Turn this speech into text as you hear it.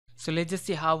So let's just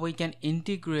see how we can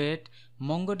integrate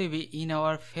MongoDB in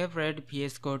our favorite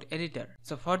VScode editor.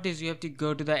 So for this, you have to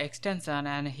go to the extension,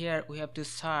 and here we have to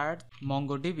search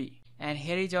MongoDB. And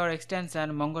here is our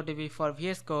extension MongoDB for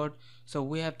VScode. So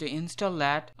we have to install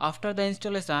that. After the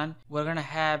installation, we're gonna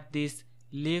have this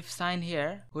leaf sign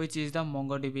here, which is the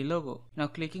MongoDB logo. Now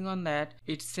clicking on that,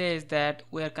 it says that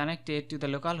we are connected to the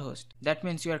localhost. That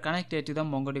means you are connected to the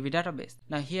MongoDB database.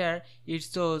 Now here it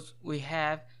shows we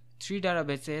have 3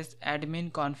 databases: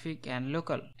 admin, config and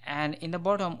local. And in the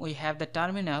bottom we have the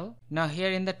terminal. Now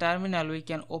here in the terminal we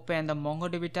can open the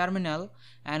MongoDB terminal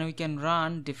and we can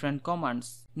run different commands.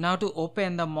 Now to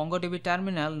open the MongoDB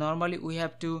terminal, normally we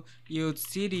have to use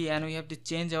cd and we have to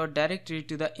change our directory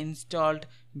to the installed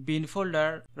bin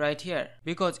folder right here,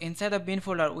 because inside the bin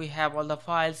folder we have all the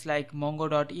files like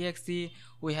mongo.exe,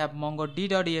 we have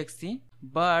mongodb.exe.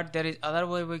 But there is other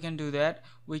way we can do that.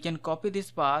 We can copy this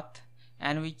path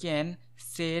and we can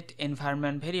set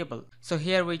environment variable. So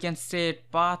here we can set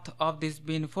path of this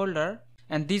bin folder,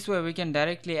 and this way we can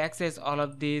directly access all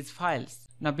of these files.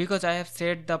 Now because I have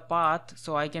set the path,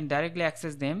 so I can directly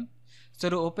access them.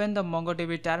 So to open the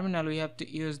MongoDB terminal, we have to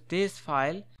use this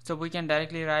file. So we can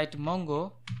directly write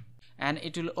mongo and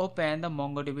it will open the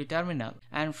MongoDB terminal.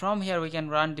 And from here we can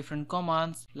run different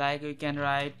commands, like we can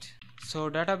write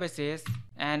show databases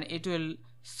and it will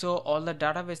show all the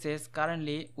databases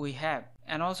currently we have.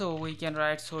 And also we can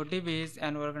write show dbs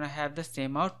and we're gonna have the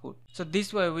same output. So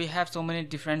this way we have so many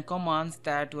different commands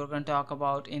that we're gonna talk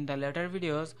about in the later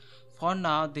videos. For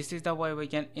now, this is the way we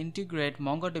can integrate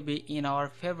MongoDB in our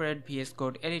favorite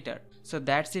VScode editor. So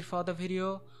that's it for the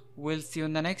video. We'll see you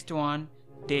in the next one.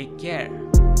 Take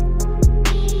care.